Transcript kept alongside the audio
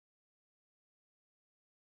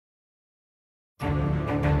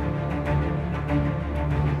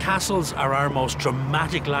Castles are our most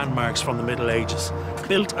dramatic landmarks from the Middle Ages,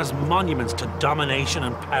 built as monuments to domination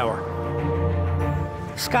and power.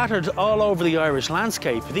 Scattered all over the Irish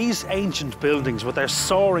landscape, these ancient buildings with their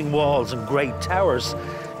soaring walls and great towers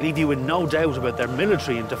leave you in no doubt about their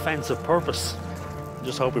military and defensive purpose. I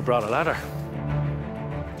just hope we brought a ladder.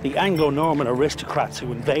 The Anglo-Norman aristocrats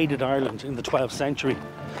who invaded Ireland in the 12th century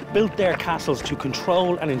built their castles to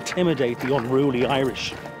control and intimidate the unruly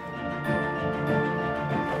Irish.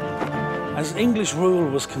 As English rule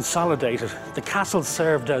was consolidated, the castles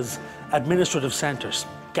served as administrative centres,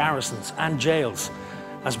 garrisons and jails,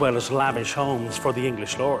 as well as lavish homes for the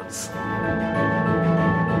English lords.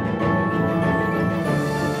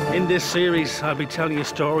 In this series, I'll be telling you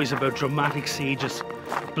stories about dramatic sieges,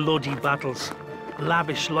 bloody battles,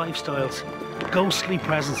 lavish lifestyles, ghostly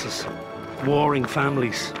presences, warring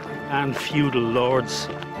families, and feudal lords.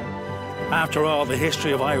 After all, the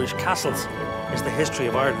history of Irish castles is the history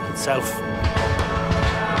of Ireland itself.